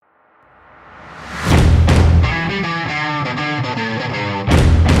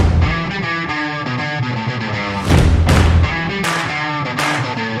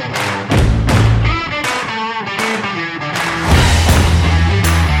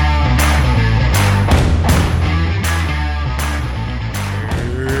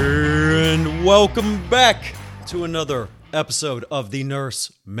Welcome back to another episode of the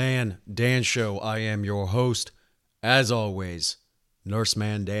Nurse Man Dan Show. I am your host, as always, Nurse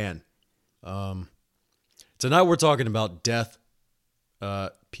Man Dan. Tonight we're talking about death,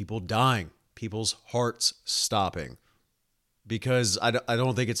 people dying, people's hearts stopping, because I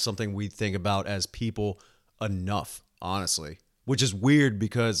don't think it's something we think about as people enough, honestly, which is weird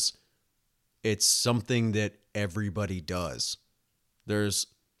because it's something that everybody does.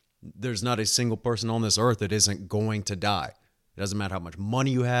 There's not a single person on this earth that isn't going to die. It doesn't matter how much money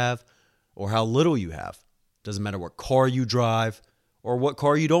you have or how little you have. It doesn't matter what car you drive or what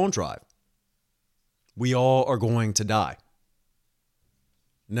car you don't drive. We all are going to die.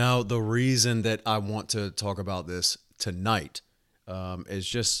 Now, the reason that I want to talk about this tonight is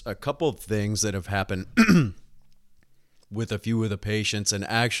just a couple of things that have happened with a few of the patients, and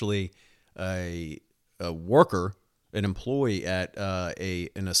actually a worker, an employee at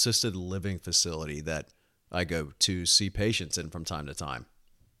an assisted living facility that I go to see patients in from time to time.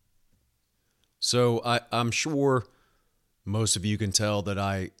 So I'm sure most of you can tell that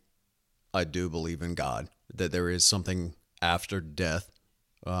I do believe in God, that there is something after death.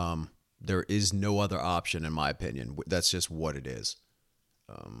 There is no other option, in my opinion. That's just what it is.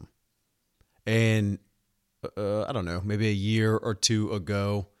 And I don't know, maybe a year or two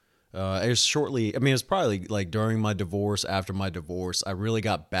ago, it was probably like during my divorce, after my divorce, I really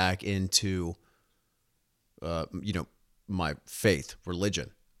got back into, my faith,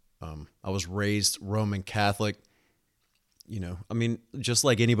 religion. I was raised Roman Catholic, just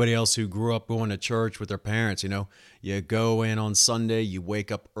like anybody else who grew up going to church with their parents. You go in on Sunday, you wake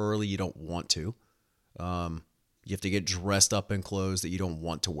up early, you don't want to. You have to get dressed up in clothes that you don't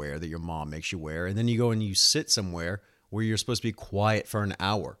want to wear, that your mom makes you wear. And then you go and you sit somewhere where you're supposed to be quiet for an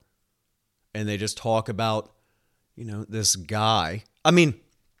hour. And they just talk about, this guy. I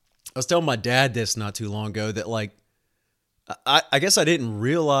was telling my dad this not too long ago that, like, I guess I didn't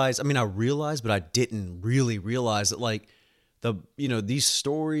realize. I realized, but I didn't really realize that, like, these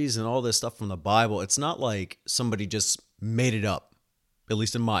stories and all this stuff from the Bible, it's not like somebody just made it up, at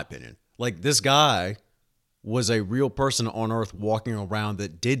least in my opinion. Like, this guy was a real person on earth walking around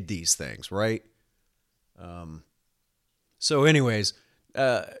that did these things, right? So anyways,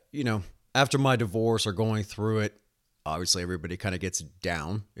 after my divorce or going through it, obviously everybody kind of gets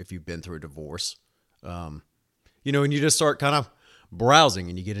down if you've been through a divorce. And you just start kind of browsing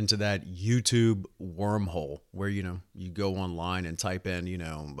and you get into that YouTube wormhole where, you go online and type in,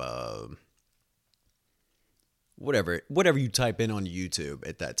 whatever you type in on YouTube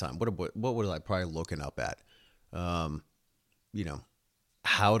at that time. What was I probably looking up at?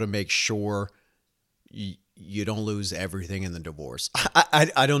 How to make sure you don't lose everything in the divorce.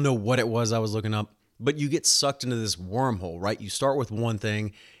 I don't know what it was I was looking up, but you get sucked into this wormhole, right? You start with one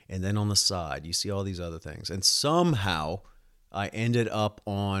thing, and then on the side, you see all these other things. And somehow I ended up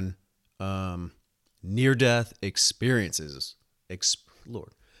on near-death experiences.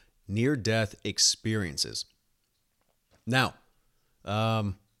 Near-death experiences. Now,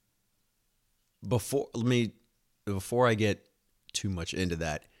 before I get too much into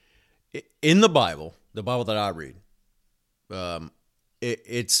that, in the Bible that I read,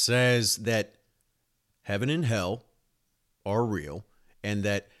 it says that heaven and hell are real, and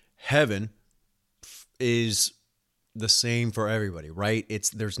that heaven is the same for everybody, right?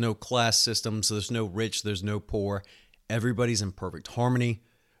 There's no class system, so there's no rich, there's no poor. Everybody's in perfect harmony.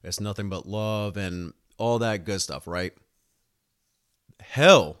 It's nothing but love and all that good stuff, right?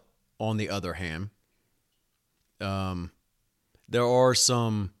 Hell, on the other hand, there are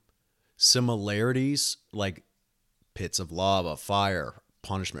some similarities, like pits of lava, fire,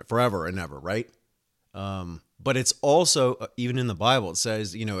 punishment forever and ever, right? But it's also, even in the Bible, it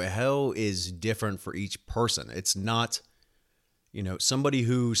says, hell is different for each person. It's not, somebody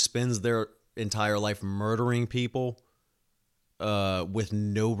who spends their entire life murdering people with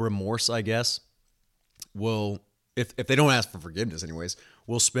no remorse, I guess, will, if they don't ask for forgiveness anyways,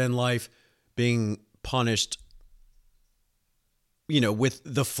 will spend life being punished, with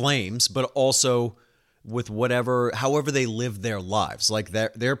the flames, but also with however they live their lives. Like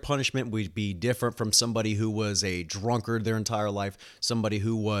their punishment would be different from somebody who was a drunkard their entire life, somebody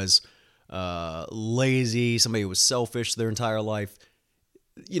who was lazy, somebody who was selfish their entire life.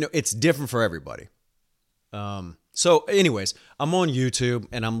 It's different for everybody. So anyways, I'm on YouTube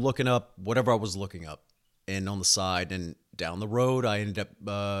and I'm looking up whatever I was looking up, and on the side and down the road, I ended up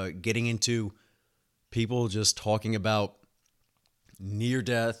getting into people just talking about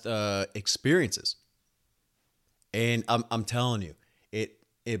near-death experiences. And I'm telling you,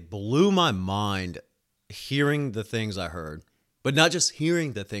 it blew my mind hearing the things I heard, but not just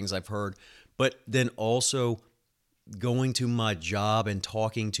hearing the things I've heard, But then also going to my job and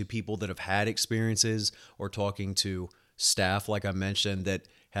talking to people that have had experiences, or talking to staff, like I mentioned, that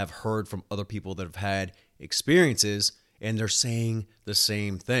have heard from other people that have had experiences, and they're saying the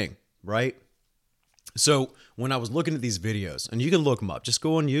same thing, right? So when I was looking at these videos, and you can look them up, just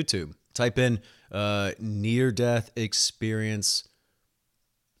go on YouTube, type in near-death experience,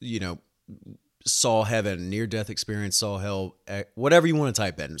 saw heaven, near-death experience, saw hell, whatever you want to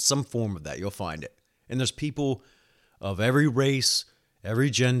type in, some form of that, you'll find it. And there's people of every race, every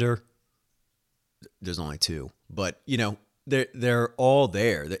gender. There's only two, but they're all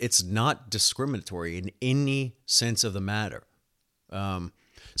there. It's not discriminatory in any sense of the matter.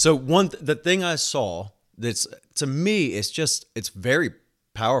 So the thing I saw that's, to me, it's very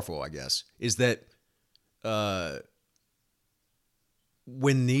powerful, I guess, is that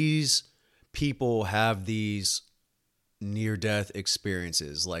when these people have these near-death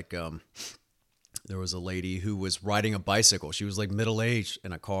experiences, like there was a lady who was riding a bicycle. She was like middle-aged,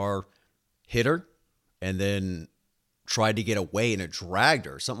 and a car hit her and then tried to get away, and it dragged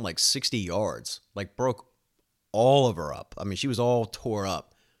her something like 60 yards, like broke all of her up. I mean, she was all tore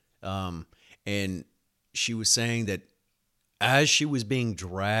up. And she was saying that as she was being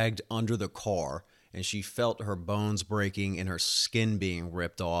dragged under the car and she felt her bones breaking and her skin being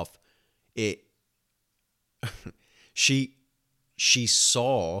ripped off, she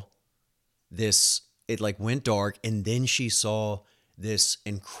saw this, it like went dark, and then she saw this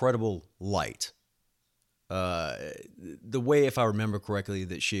incredible light. The way, if I remember correctly,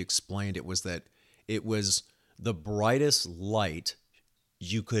 that she explained it was that it was the brightest light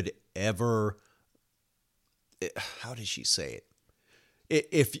you could ever, how did she say it?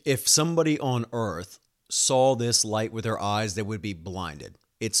 If somebody on earth saw this light with their eyes, they would be blinded.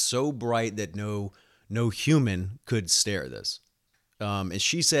 It's so bright that no human could stare this. And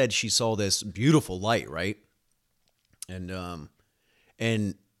she said she saw this beautiful light, right? And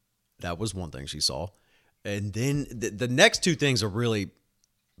that was one thing she saw. And then the next two things are really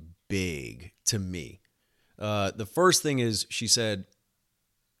big to me. The first thing is, she said,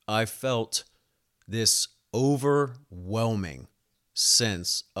 I felt this overwhelming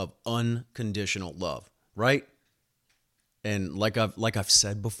sense of unconditional love, right? And like I've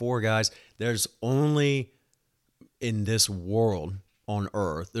said before, guys, there's only, in this world on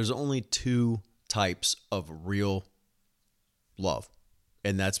earth, there's only two types of real love.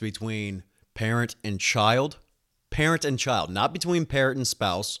 And that's between parent and child, not between parent and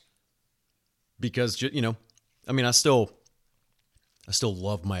spouse. Because, I mean, I still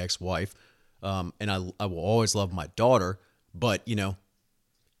love my ex-wife, and I will always love my daughter. But,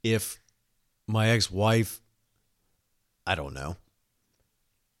 if my ex-wife, I don't know,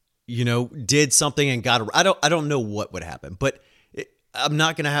 did something and got, I don't know what would happen, but I'm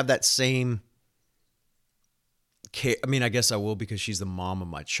not going to have that same care. I mean, I guess I will, because she's the mom of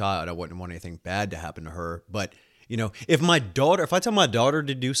my child. I wouldn't want anything bad to happen to her. But, if I tell my daughter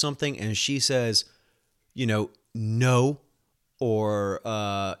to do something and she says, no, or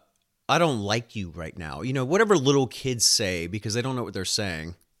I don't like you right now, whatever little kids say because they don't know what they're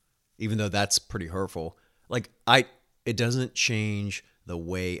saying, even though that's pretty hurtful. Like, it doesn't change the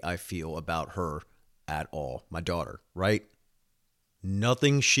way I feel about her at all, my daughter, right?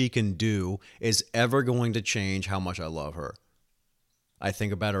 Nothing she can do is ever going to change how much I love her. I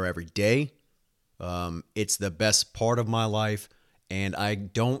think about her every day. It's the best part of my life, and I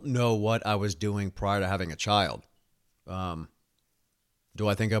don't know what I was doing prior to having a child. Do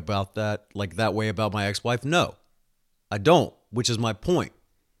I think about that like that way about my ex-wife? No, I don't, which is my point.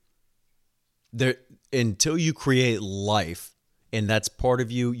 Until you create life, and that's part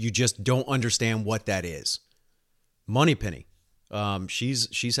of you, you just don't understand what that is. Moneypenny,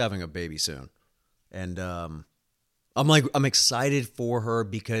 she's having a baby soon, and I'm excited for her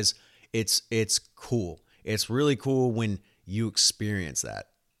because it's cool. It's really cool when you experience that.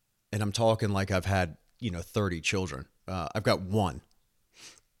 And I'm talking like I've had, 30 children. I've got one.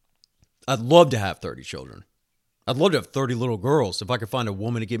 I'd love to have 30 children. I'd love to have 30 little girls. If I could find a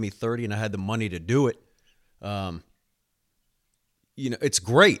woman to give me 30 and I had the money to do it. It's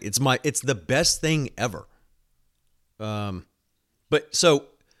great. It's the best thing ever. But so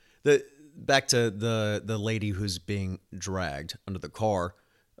back to the lady who's being dragged under the car.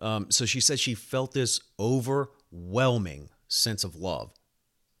 So she said she felt this overwhelming sense of love.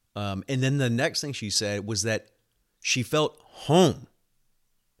 And then the next thing she said was that she felt home,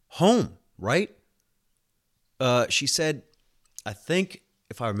 right? She said, I think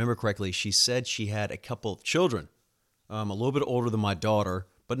if I remember correctly, she said she had a couple of children, a little bit older than my daughter,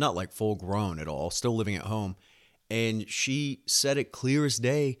 but not like full grown at all, still living at home. And she said it clear as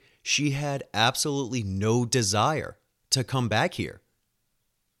day. she had absolutely no desire to come back here.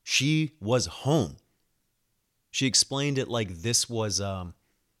 She was home. She explained it like this was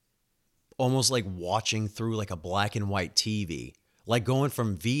almost like watching through like a black and white TV, like going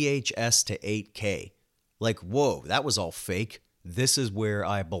from VHS to 8K. Like, whoa, that was all fake. This is where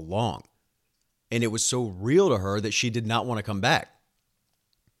I belong. And it was so real to her that she did not want to come back.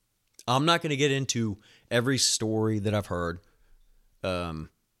 I'm not going to get into every story that I've heard, but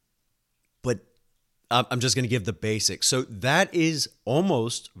I'm just going to give the basics. So that is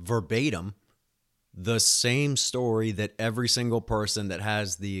almost verbatim the same story that every single person that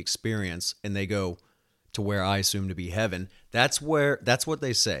has the experience and they go to where I assume to be heaven, that's what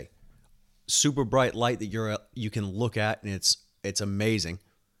they say. Super bright light that you can look at, and it's amazing.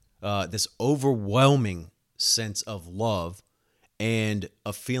 This overwhelming sense of love and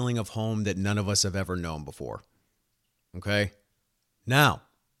a feeling of home that none of us have ever known before. Okay? Now,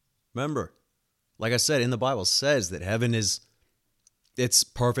 remember, like I said, in the Bible says that heaven it's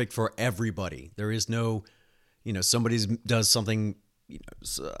perfect for everybody. There is no, somebody does something,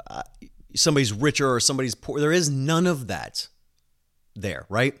 somebody's richer or somebody's poor. There is none of that there,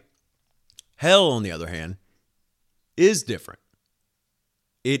 right? Hell, on the other hand, is different.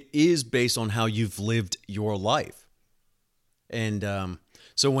 It is based on how you've lived your life. And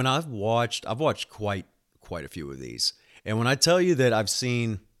so when I've watched quite a few of these. And when I tell you that I've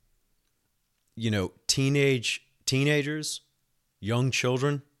seen, teenagers, young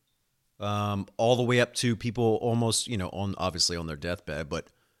children, all the way up to people almost, obviously on their deathbed, but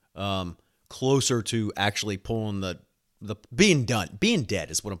closer to actually pulling the being dead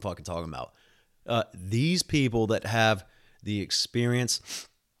is what I'm fucking talking about. These people that have the experience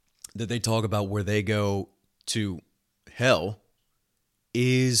that they talk about where they go to hell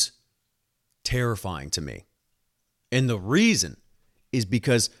is terrifying to me. And the reason is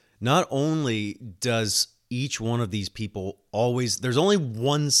because not only does each one of these people there's only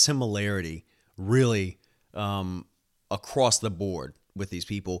one similarity really across the board with these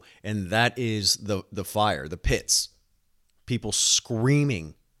people, and that is the fire, the pits, people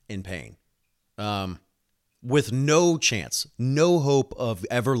screaming in pain, with no chance, no hope of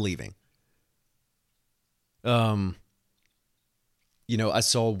ever leaving. I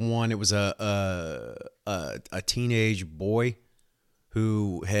saw one. It was a teenage boy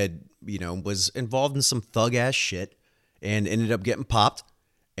who had, was involved in some thug ass shit and ended up getting popped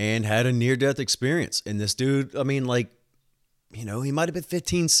and had a near death experience. And this dude, he might have been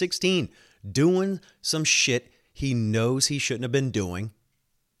 15, 16, doing some shit he knows he shouldn't have been doing.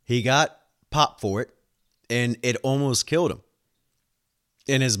 He got popped for it, and it almost killed him.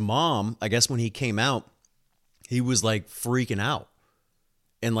 And his mom, I guess when he came out, he was like freaking out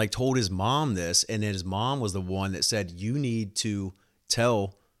and like told his mom this. And his mom was the one that said, you need to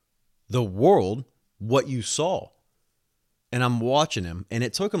tell the world what you saw. And I'm watching him, and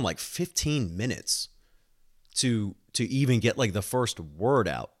it took him like 15 minutes to even get like the first word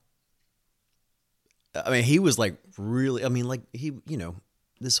out. He was like really,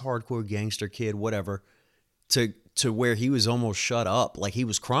 this hardcore gangster kid, whatever, to where he was almost shut up, like he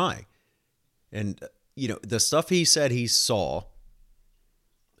was crying. And, the stuff he said he saw,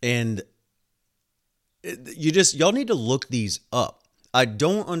 and y'all need to look these up. I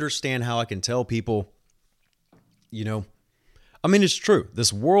don't understand how I can tell people, it's true.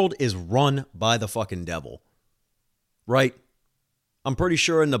 This world is run by the fucking devil, right? I'm pretty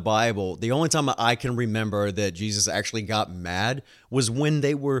sure in the Bible, the only time I can remember that Jesus actually got mad was when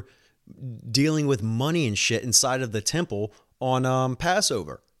they were dealing with money and shit inside of the temple on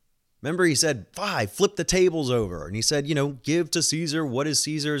Passover. Remember, he said, flip the tables over. And he said, give to Caesar what is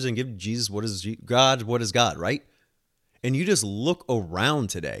Caesar's and give Jesus what is God, right? And you just look around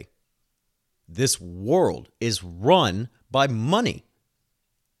today. This world is run by money.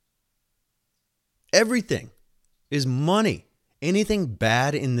 Everything is money. Anything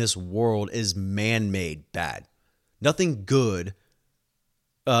bad in this world is man-made bad. Nothing good,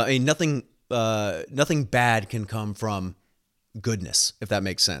 nothing bad can come from goodness, if that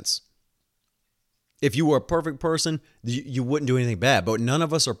makes sense. If you were a perfect person, you wouldn't do anything bad, but none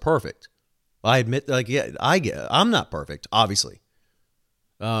of us are perfect. I admit, I'm not perfect, obviously.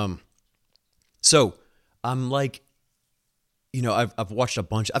 So I'm like, I've watched a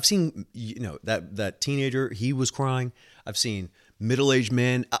bunch. I've seen, that teenager, he was crying. I've seen middle-aged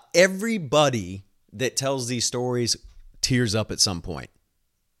men. Everybody that tells these stories tears up at some point.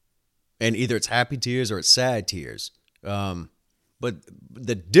 And either it's happy tears or it's sad tears. But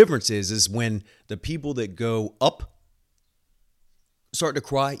the difference is when the people that go up start to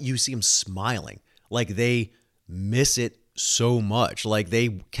cry, you see them smiling. Like they miss it so much. Like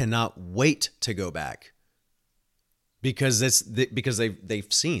they cannot wait to go back because they've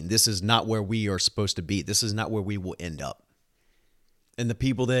seen this is not where we are supposed to be. This is not where we will end up. And the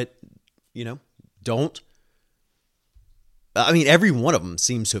people that, don't, I mean, every one of them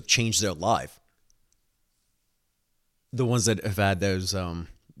seems to have changed their life. The ones that have had those,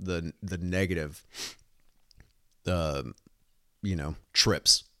 the negative,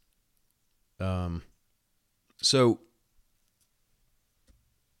 trips. So,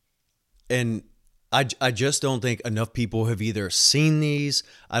 and I just don't think enough people have either seen these.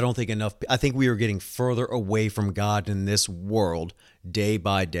 I think we are getting further away from God in this world day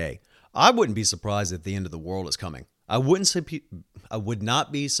by day. I wouldn't be surprised if the end of the world is coming. I would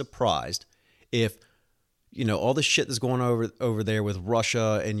not be surprised if, all the shit that's going over there with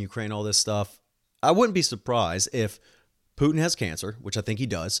Russia and Ukraine, all this stuff. I wouldn't be surprised if Putin has cancer, which I think he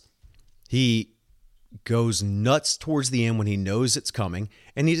does. He goes nuts towards the end when he knows it's coming,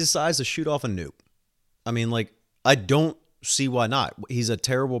 and he decides to shoot off a nuke. I mean, I don't see why not. He's a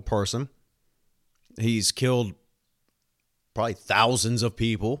terrible person. He's killed probably thousands of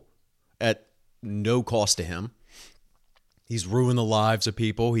people at no cost to him. He's ruined the lives of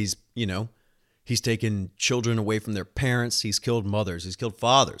people. He's taken children away from their parents. He's killed mothers. He's killed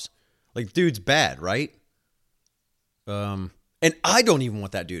fathers. Dude's bad, right? And I don't even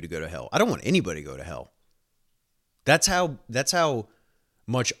want that dude to go to hell. I don't want anybody to go to hell. That's how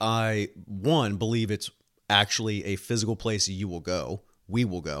much I, one, believe it's actually a physical place we will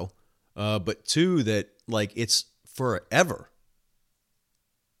go. But two, that it's forever.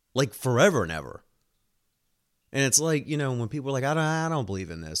 Forever and ever. And it's when people are like, I don't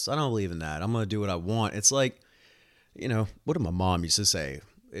believe in this. I don't believe in that. I'm going to do what I want. It's what did my mom used to say?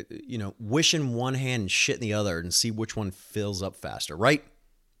 Wish in one hand and shit in the other and see which one fills up faster, right?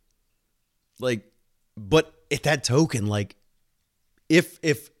 But at that token, if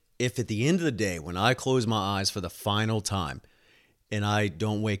at the end of the day, when I close my eyes for the final time and I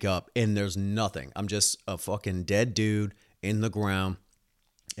don't wake up and there's nothing, I'm just a fucking dead dude in the ground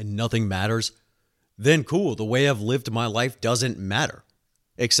and nothing matters, then cool. The way I've lived my life doesn't matter,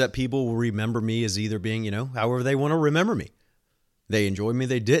 except people will remember me as either being, however they want to remember me. They enjoyed me,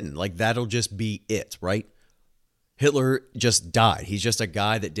 they didn't. That'll just be it, right? Hitler just died. He's just a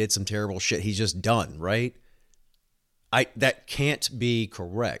guy that did some terrible shit. He's just done, right? That can't be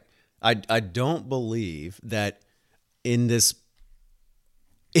correct. I don't believe that in this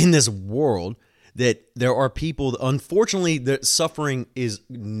world that there are people, unfortunately, that suffering is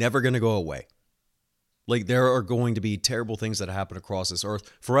never going to go away. There are going to be terrible things that happen across this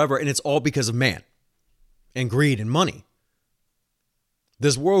earth forever, and it's all because of man and greed and money.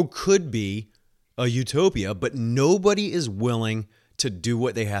 This world could be a utopia, but nobody is willing to do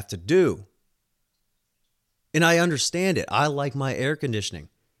what they have to do. And I understand it. I like my air conditioning.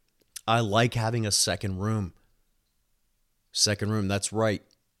 I like having a second room. Second room, that's right.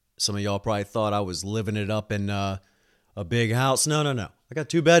 Some of y'all probably thought I was living it up in a big house. No. I got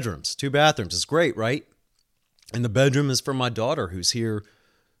 2 bedrooms, 2 bathrooms. It's great, right? And the bedroom is for my daughter who's here,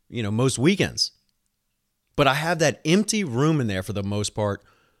 most weekends. But I have that empty room in there for the most part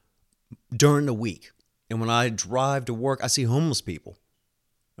during the week. And when I drive to work, I see homeless people.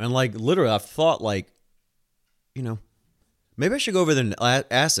 And literally I've thought maybe I should go over there and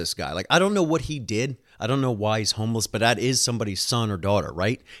ask this guy. I don't know what he did. I don't know why he's homeless, but that is somebody's son or daughter,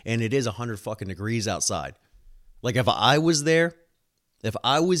 right? And it is 100 fucking degrees outside. If I was there, if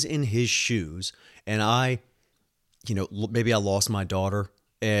I was in his shoes and maybe I lost my daughter,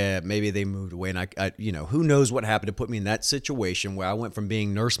 maybe they moved away and I who knows what happened to put me in that situation where I went from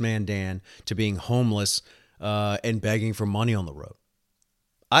being Nurseman Dan to being homeless and begging for money on the road.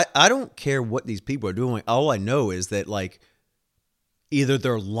 I don't care what these people are doing. All I know is that either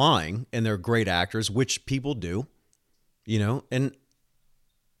they're lying and they're great actors, which people do, and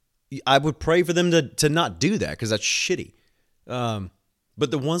I would pray for them to not do that because that's shitty. But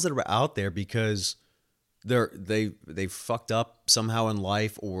the ones that are out there because they fucked up somehow in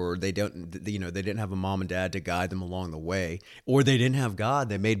life, or they didn't have a mom and dad to guide them along the way, or they didn't have God.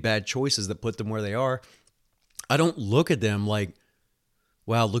 They made bad choices that put them where they are. I don't look at them like,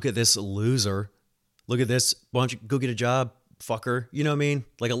 wow, look at this loser. Look at this bunch. Go get a job, fucker. You know what I mean?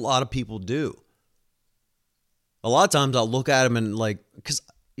 A lot of people do. A lot of times I'll look at them and because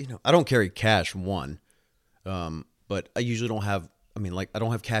I don't carry cash, one, but I usually don't have. I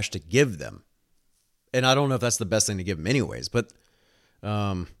don't have cash to give them. And I don't know if that's the best thing to give them anyways, but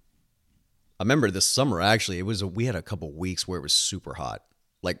I remember this summer, actually, we had a couple weeks where it was super hot,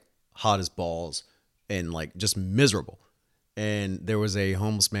 hot as balls and just miserable. And there was a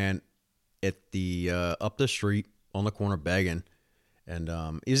homeless man at the up the street on the corner begging.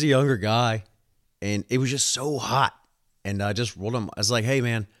 And he's a younger guy, and it was just so hot. And I just rolled him. I was like, hey,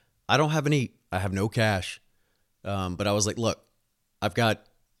 man, I have no cash. But I was like, look, I've got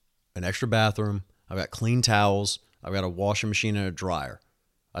an extra bathroom. I've got clean towels. I've got a washing machine and a dryer.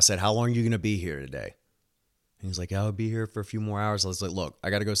 I said, how long are you going to be here today? And he's like, I'll be here for a few more hours. I was like, look, I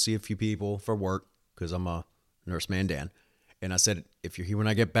got to go see a few people for work because I'm a nurse man, Dan. And I said, if you're here when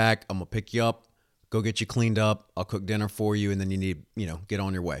I get back, I'm going to pick you up, go get you cleaned up. I'll cook dinner for you. And then you need, get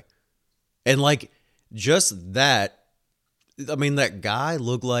on your way. And like, just that, I mean, that guy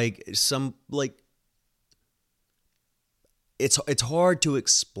looked like it's hard to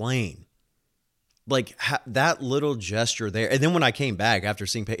explain. Like that little gesture there. And then when I came back after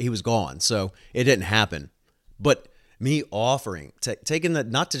seeing, he was gone. So it didn't happen. But me offering, taking that,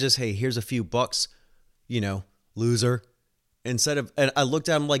 not to just, hey, here's a few bucks, loser. Instead of, and I looked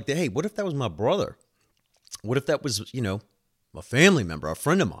at him like, hey, what if that was my brother? What if that was, a family member, a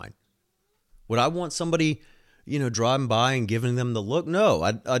friend of mine? Would I want somebody, driving by and giving them the look? No,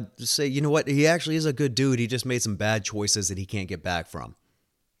 I'd say, you know what? He actually is a good dude. He just made some bad choices that he can't get back from.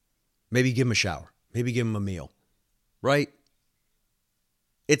 Maybe give him a shower. Maybe give him a meal, right?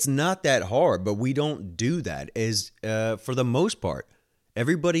 It's not that hard, but we don't do that for the most part.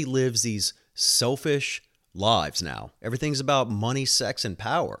 Everybody lives these selfish lives now. Everything's about money, sex, and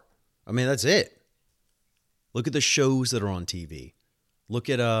power. I mean, that's it. Look at the shows that are on TV. Look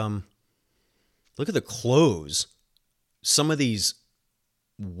at the clothes some of these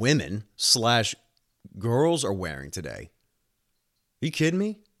women / girls are wearing today. Are you kidding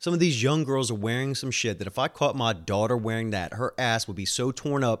me? Some of these young girls are wearing some shit that if I caught my daughter wearing that, her ass would be so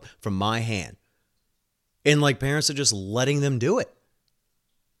torn up from my hand. And like parents are just letting them do it.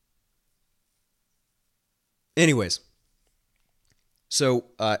 Anyways, so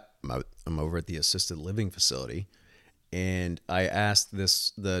I'm over at the assisted living facility, and I asked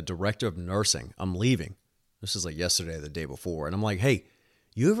the director of nursing, I'm leaving. This is like yesterday or the day before. And I'm like, hey,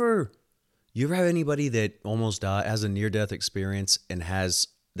 you ever have anybody that almost died, has a near-death experience, and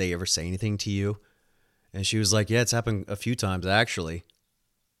they ever say anything to you? And she was like, yeah, it's happened a few times actually.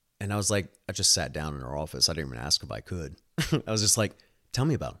 And I was like, I just sat down in her office. I didn't even ask if I could. I was just like, tell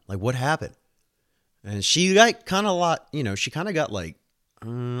me about it. Like, what happened? And she got kind of she kind of got like, I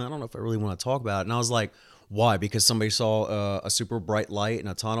don't know if I really want to talk about it. And I was like, why? Because somebody saw a super bright light in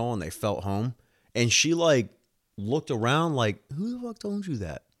a tunnel and they felt home. And she like looked around like, who the fuck told you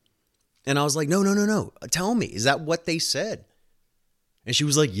that? And I was like, no. Tell me, is that what they said? And she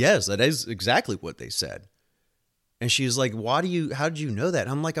was like, yes, that is exactly what they said. And she was like, how did you know that?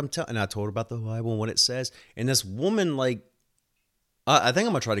 And I'm like, and I told her about the Bible and what it says. And this woman, like, I think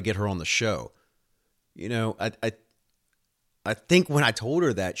I'm going to try to get her on the show. I think when I told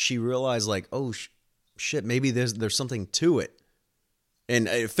her that, she realized like, oh shit, maybe there's something to it. And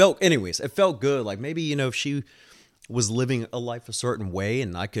it felt good. Like maybe, if she was living a life a certain way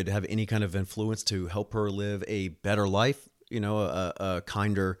and I could have any kind of influence to help her live a better life, a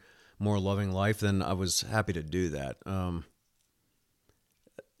kinder, more loving life, then I was happy to do that.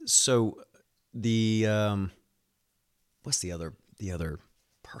 So the, what's the other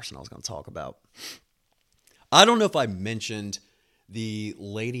person I was going to talk about? I don't know if I mentioned the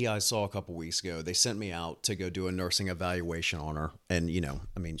lady I saw a couple weeks ago. They sent me out to go do a nursing evaluation on her. And,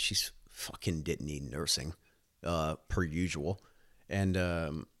 she's fucking didn't need nursing, per usual. And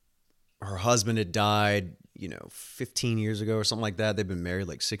her husband had died, 15 years ago or something like that. They've been married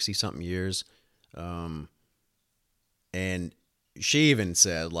like 60 something years. And she even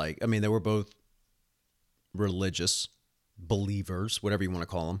said like, they were both religious believers, whatever you want to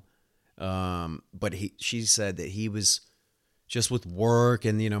call them. But she said that he was just with work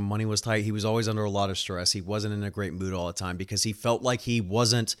and, money was tight. He was always under a lot of stress. He wasn't in a great mood all the time because he felt like he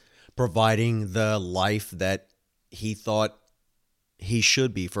wasn't providing the life that he thought he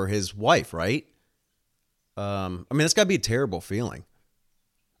should be for his wife. Right. That's gotta be a terrible feeling.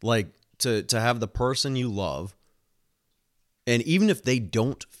 Like to have the person you love. And even if they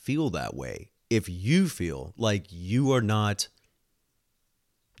don't feel that way, if you feel like you're not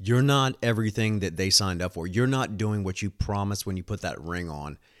everything that they signed up for. You're not doing what you promised when you put that ring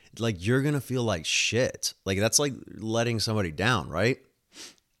on. Like you're going to feel like shit. Like that's like letting somebody down, right?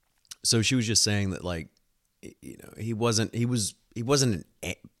 So she was just saying that like, he wasn't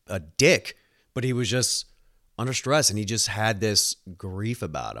a dick, but he was just under stress and he just had this grief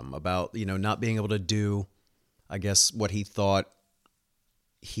about him, about, not being able to do, I guess, what he thought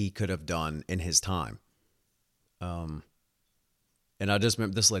he could have done in his time. And I just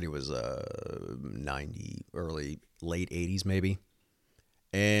remember this lady was 90, late 80s maybe.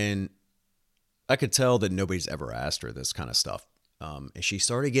 And I could tell that nobody's ever asked her this kind of stuff. And she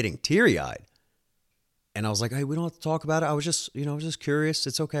started getting teary-eyed. And I was like, hey, we don't have to talk about it. I was just curious.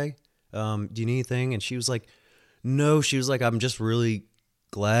 It's okay. Do you need anything? And she was like, no. She was like, I'm just really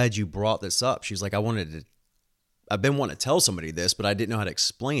glad you brought this up. She's like, I've been wanting to tell somebody this, but I didn't know how to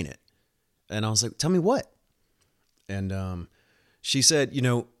explain it. And I was like, tell me what? And she said,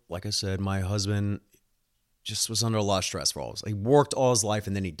 like I said, my husband just was under a lot of stress for all his life. He worked all his life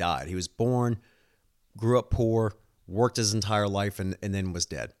and then he died. He was born, grew up poor, worked his entire life, and then was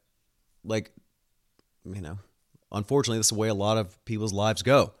dead. Like, unfortunately, that's the way a lot of people's lives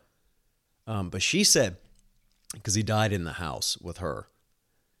go. But she said, because he died in the house with her,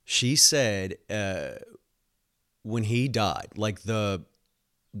 she said when he died, like the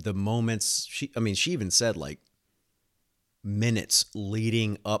moments, she even said like minutes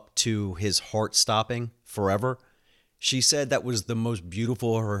leading up to his heart stopping forever. She said that was the most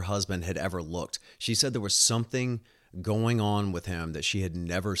beautiful her husband had ever looked. She said there was something going on with him that she had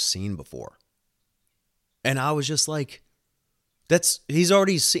never seen before. And I was just like, he's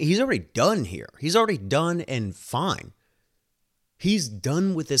already done here. He's already done and fine. He's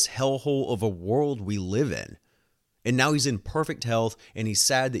done with this hellhole of a world we live in. And now he's in perfect health and he's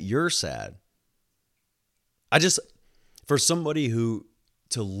sad that you're sad. For somebody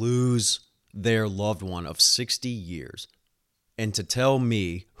to lose their loved one of 60 years and to tell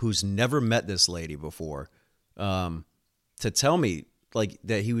me, who's never met this lady before, to tell me like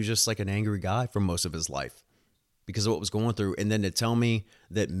that he was just like an angry guy for most of his life because of what was going through. And then to tell me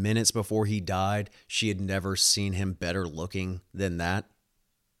that minutes before he died, she had never seen him better looking than that.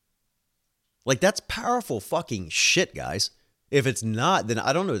 Like, that's powerful fucking shit, guys. If it's not, then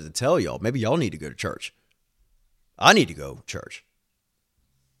I don't know what to tell y'all. Maybe y'all need to go to church. I need to go to church.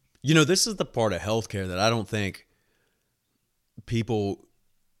 This is the part of healthcare that I don't think people,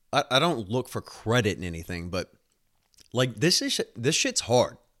 I don't look for credit in anything, but like this shit's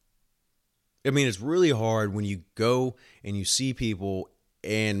hard. It's really hard when you go and you see people,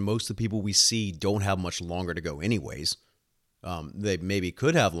 and most of the people we see don't have much longer to go anyways. They maybe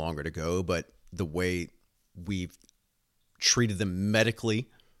could have longer to go, but the way we've treated them medically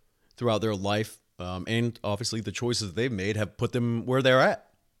throughout their life, and obviously the choices they've made have put them where they're at.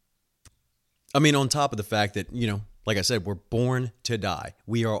 On top of the fact that, like I said, we're born to die.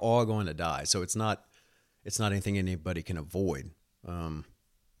 We are all going to die. So it's not anything anybody can avoid.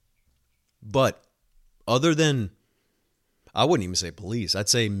 But other than, I wouldn't even say police. I'd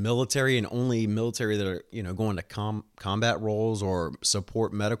say military, and only military that are, going to combat roles or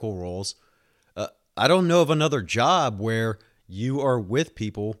support medical roles. I don't know of another job where you are with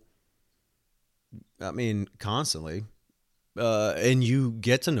people, constantly, and you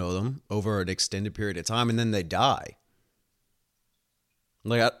get to know them over an extended period of time, and then they die.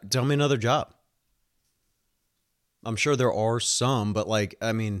 Like, tell me another job. I'm sure there are some, but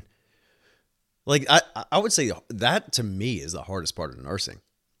I would say that to me is the hardest part of nursing.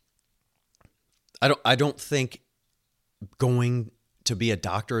 I don't think going to be a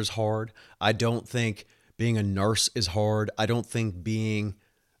doctor is hard. I don't think being a nurse is hard. I don't think being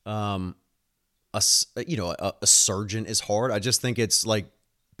a surgeon is hard. I just think it's like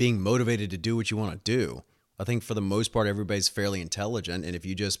being motivated to do what you want to do. I think for the most part, everybody's fairly intelligent. And if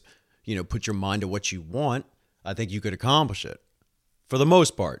you just, put your mind to what you want, I think you could accomplish it. For the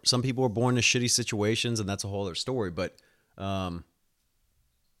most part. Some people are born in shitty situations, and that's a whole other story. But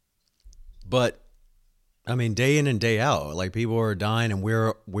day in and day out, like, people are dying, and we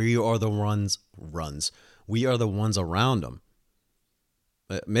are the runs. We are the ones around them.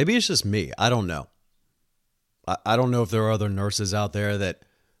 Maybe it's just me. I don't know. I don't know if there are other nurses out there that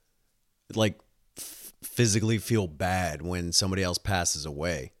physically feel bad when somebody else passes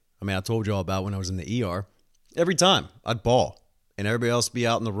away. I told you all about when I was in the ER. Every time I'd bawl, and everybody else be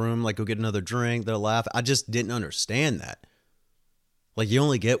out in the room, like, go get another drink, they'll laugh. I just didn't understand that. Like, you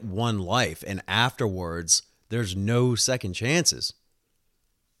only get one life, and afterwards, there's no second chances.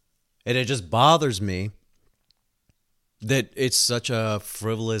 And it just bothers me that it's such a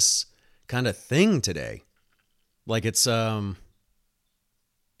frivolous kind of thing today. Like, it's like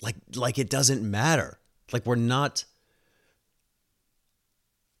it doesn't matter. Like, we're not,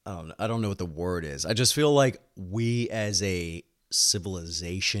 I don't know what the word is. I just feel like we as a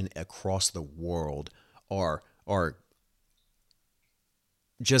civilization across the world are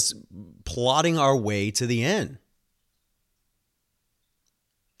just plotting our way to the end.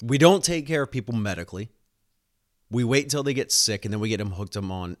 We don't take care of people medically. We wait until they get sick, and then we get them hooked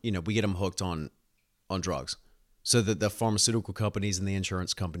on drugs, so that the pharmaceutical companies and the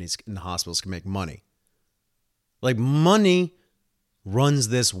insurance companies and the hospitals can make money. Like, money runs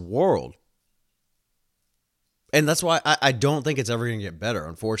this world. And that's why I don't think it's ever going to get better,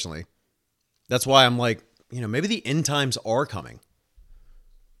 unfortunately. That's why I'm like, maybe the end times are coming.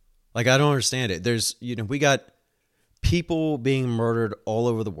 Like, I don't understand it. There's, we got people being murdered all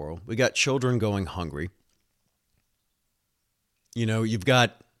over the world. We got children going hungry. You've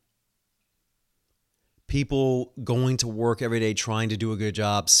got people going to work every day trying to do a good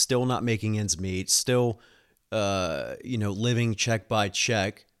job, still not making ends meet, still, living check by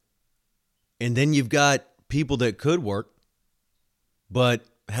check. And then you've got people that could work, but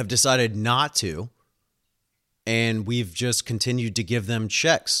have decided not to. And we've just continued to give them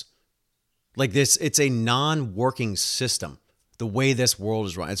checks. Like this, it's a non-working system. The way this world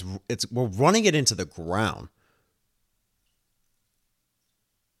is run, we're running it into the ground.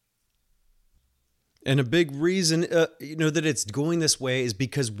 And a big reason, that it's going this way is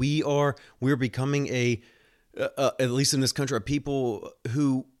because we're becoming at least in this country, a people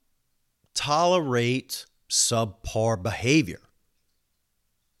who tolerate subpar behavior.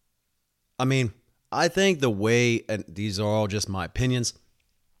 I mean, I think the way, and these are all just my opinions,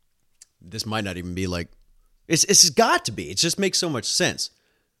 this might not even be like, it's got to be. It just makes so much sense.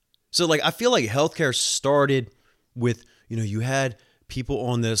 So like, I feel like healthcare started with, you had people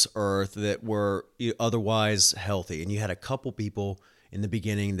on this earth that were otherwise healthy, and you had a couple people in the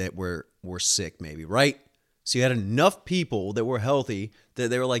beginning that were sick maybe, right? So you had enough people that were healthy that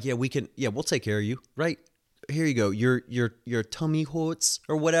they were like, we'll take care of you, right? Here you go. Your tummy hurts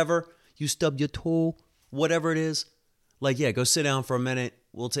or whatever. You stubbed your toe, whatever it is. Like, go sit down for a minute.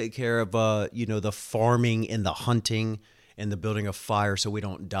 We'll take care of, the farming and the hunting and the building of fire so we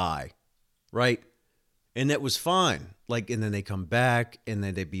don't die, right? And that was fine. Like, and then they come back and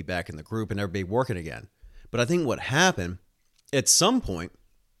then they'd be back in the group and everybody working again. But I think what happened at some point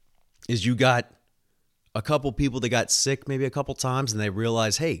is you got a couple people that got sick maybe a couple times and they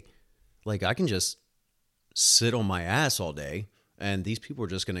realized, hey, like I can just sit on my ass all day and these people are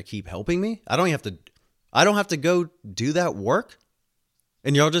just going to keep helping me. I don't have to go do that work.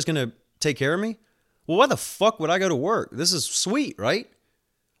 And y'all just going to take care of me? Well, why the fuck would I go to work? This is sweet, right?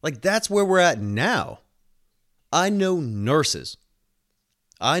 Like, that's where we're at now. I know nurses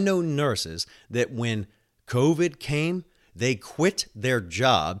that when COVID came, they quit their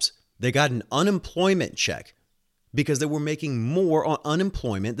jobs. They got an unemployment check because they were making more on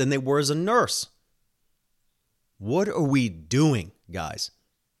unemployment than they were as a nurse. What are we doing, guys?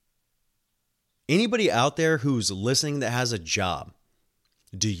 Anybody out there who's listening that has a job,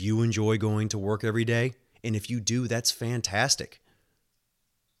 do you enjoy going to work every day? And if you do, that's fantastic.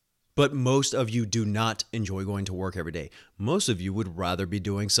 But most of you do not enjoy going to work every day. Most of you would rather be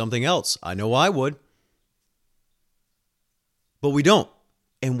doing something else. I know I would. But we don't.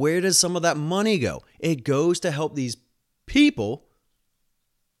 And where does some of that money go? It goes to help these people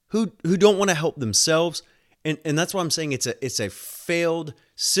who don't want to help themselves. And that's why I'm saying it's a failed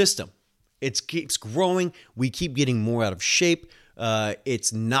system. It keeps growing. We keep getting more out of shape.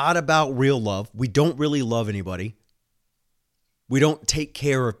 It's not about real love. We don't really love anybody. We don't take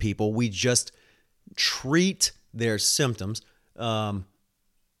care of people. We just treat their symptoms and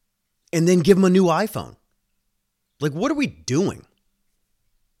then give them a new iPhone. Like, what are we doing?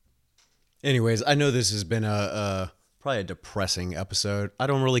 Anyways, I know this has been probably a depressing episode. I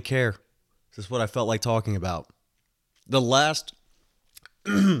don't really care. This is what I felt like talking about. The last,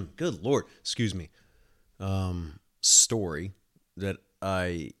 good Lord, excuse me, story that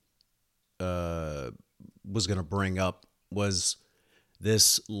I was going to bring up was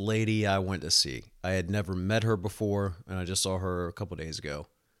this lady I went to see. I had never met her before, and I just saw her a couple days ago.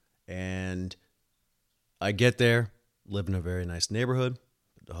 And I get there, live in a very nice neighborhood.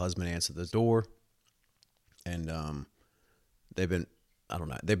 The husband answered the door, and they've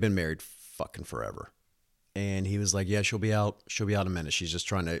been married fucking forever. And he was like, "Yeah, she'll be out in a minute. She's just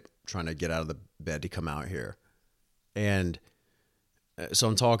trying to get out of the bed to come out here." And so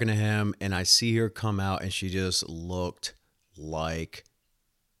I'm talking to him, and I see her come out, and she just looked like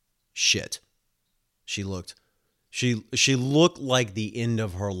shit. She looked like the end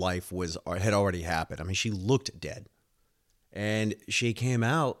of her life had already happened. I mean, she looked dead. And she came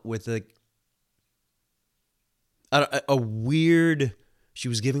out with a weird, she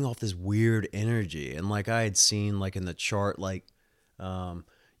was giving off this weird energy. And like I had seen like in the chart, like,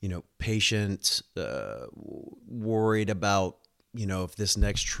 patient worried about, if this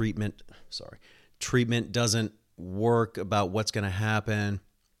next treatment doesn't work, about what's going to happen.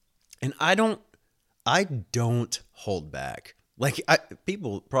 And I don't hold back. Like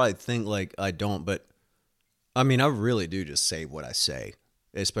people probably think like I don't, but I mean, I really do just say what I say,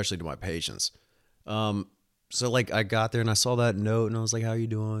 especially to my patients. So like I got there and I saw that note and I was like, "How you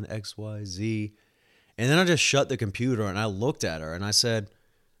doing? X, Y, Z." And then I just shut the computer and I looked at her and I said,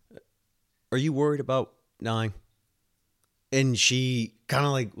 "Are you worried about dying?" And she kind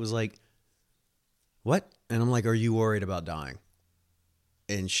of like was like, "What?" And I'm like, "Are you worried about dying?"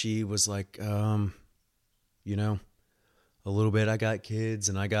 And she was like, you know, a little bit. I got kids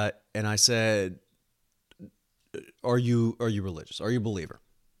and I said, are you religious? Are you a believer?"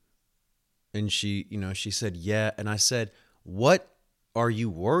 And she, she said, "Yeah." And I said, "What are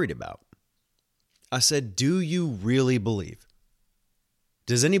you worried about?" I said, "Do you really believe?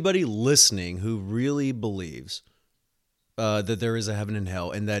 Does anybody listening who really believes that there is a heaven and hell,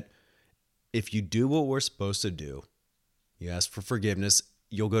 and that if you do what we're supposed to do, you ask for forgiveness,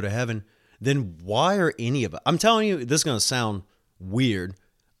 you'll go to heaven, then why are any of it?" I'm telling you, this is going to sound weird.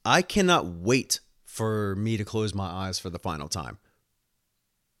 I cannot wait for me to close my eyes for the final time.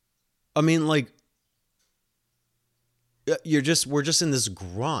 I mean, like, we're just in this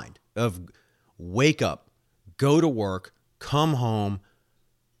grind of wake up, go to work, come home,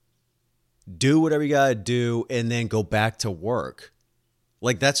 do whatever you got to do, and then go back to work.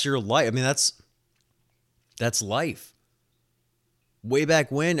 Like, that's your life. I mean, that's life. Way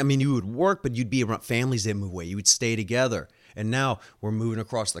back when, I mean, you would work, but you'd be around families that move away. You would stay together. And now we're moving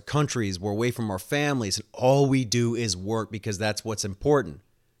across the countries. We're away from our families. And all we do is work because that's what's important.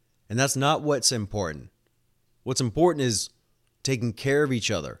 And that's not what's important. What's important is taking care of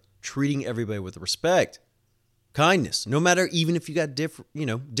each other, treating everybody with respect, kindness, no matter, even if you got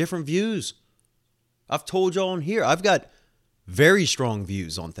different views. I've told y'all on here, I've got very strong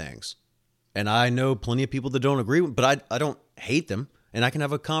views on things. And I know plenty of people that don't agree with, but I don't hate them, and I can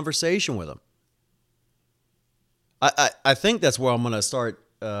have a conversation with them. I think that's where I'm going to start.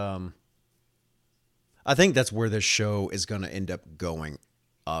 I think that's where this show is going to end up going.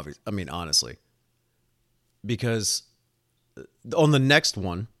 Honestly, because on the next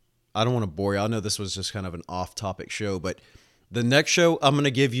one, I don't want to bore you. I know this was just kind of an off-topic show, but the next show I'm going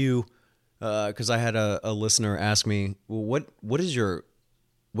to give you, because I had a listener ask me, well, what is your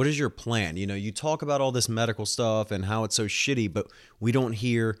plan? You talk about all this medical stuff and how it's so shitty, but we don't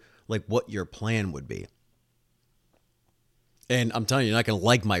hear like what your plan would be. And I'm telling you, you're not going to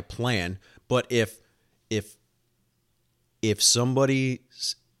like my plan, but if somebody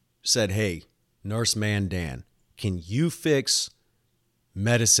said, "Hey, Nurse Man Dan, can you fix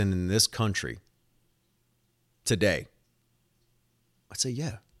medicine in this country today?" I'd say,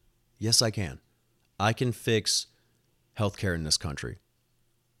 "Yeah. Yes, I can. I can fix healthcare in this country."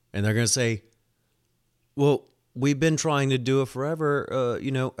 And they're going to say, "Well, we've been trying to do it forever.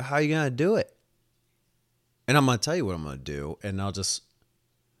 How are you going to do it?" And I'm going to tell you what I'm going to do. And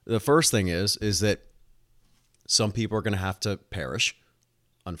the first thing is that some people are going to have to perish,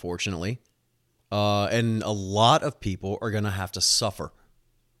 unfortunately. And a lot of people are going to have to suffer.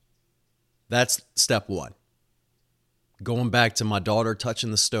 That's step one. Going back to my daughter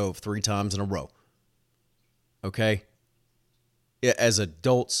touching the stove 3 times in a row. Okay? As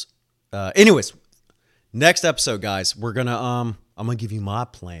adults. Anyways, next episode, guys, we're going to, I'm going to give you my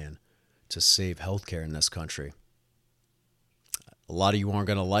plan to save healthcare in this country. A lot of you aren't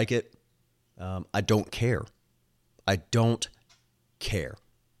going to like it. I don't care. I don't care.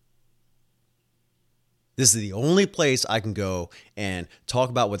 This is the only place I can go and talk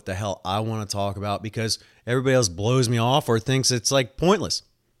about what the hell I want to talk about, because everybody else blows me off or thinks it's like pointless.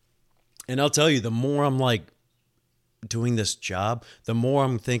 And I'll tell you, the more I'm like doing this job, the more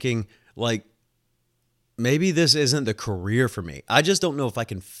I'm thinking like, maybe this isn't the career for me. I just don't know if I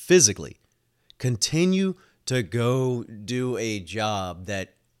can physically continue to go do a job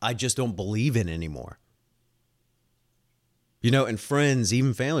that I just don't believe in anymore. And friends,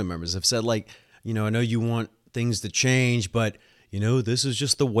 even family members have said, like, I know you want things to change, but, this is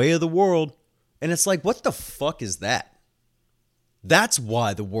just the way of the world. And it's like, what the fuck is that? That's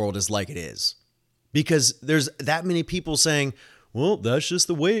why the world is like it is. Because there's that many people saying, well, that's just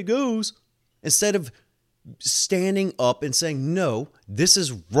the way it goes. Instead of standing up and saying, no, this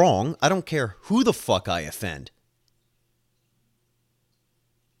is wrong. I don't care who the fuck I offend.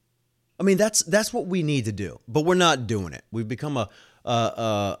 I mean, that's what we need to do, but we're not doing it. We've become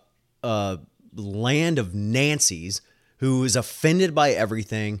a land of Nancys who is offended by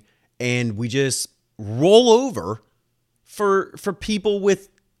everything, and we just roll over for people with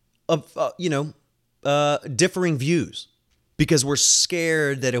differing views, because we're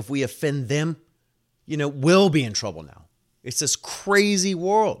scared that if we offend them, we'll be in trouble now. It's this crazy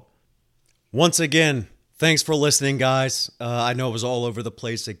world. Once again, thanks for listening, guys. I know it was all over the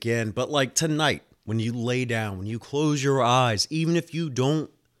place again, but like tonight, when you lay down, when you close your eyes, even if you don't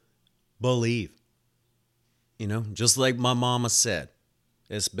believe, just like my mama said,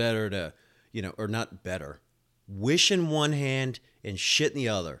 it's better to, or not better. Wish in one hand and shit in the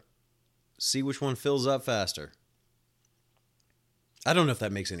other. See which one fills up faster. I don't know if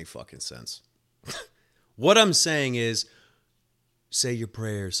that makes any fucking sense. What I'm saying is, say your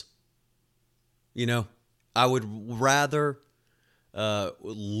prayers. I would rather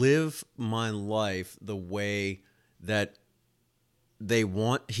live my life the way that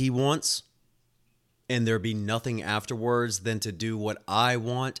he wants, and there be nothing afterwards than to do what I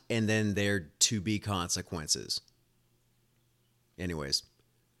want, and then there to be consequences. Anyways,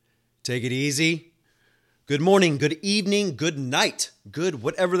 take it easy. Good morning, good evening, good night, good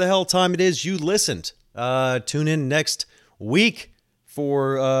whatever the hell time it is you listened. Tune in next week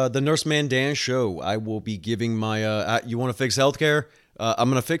for the Nurseman Dan show. I will be giving my, you want to fix healthcare? I'm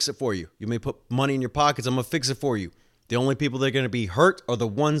going to fix it for you. You may put money in your pockets. I'm going to fix it for you. The only people that are going to be hurt are the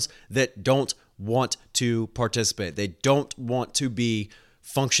ones that don't want to participate. They don't want to be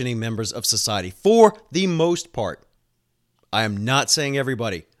functioning members of society for the most part. I am not saying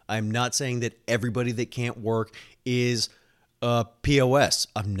everybody. I'm not saying that everybody that can't work is POS.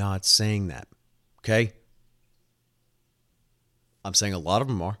 I'm not saying that. Okay? I'm saying a lot of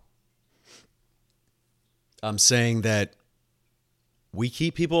them are. I'm saying that we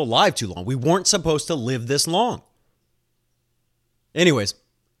keep people alive too long. We weren't supposed to live this long. Anyways,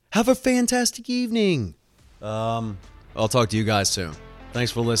 have a fantastic evening. I'll talk to you guys soon.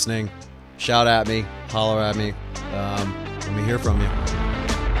 Thanks for listening. Shout at me. Holler at me. Let me hear from you.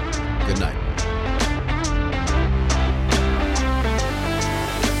 Good night.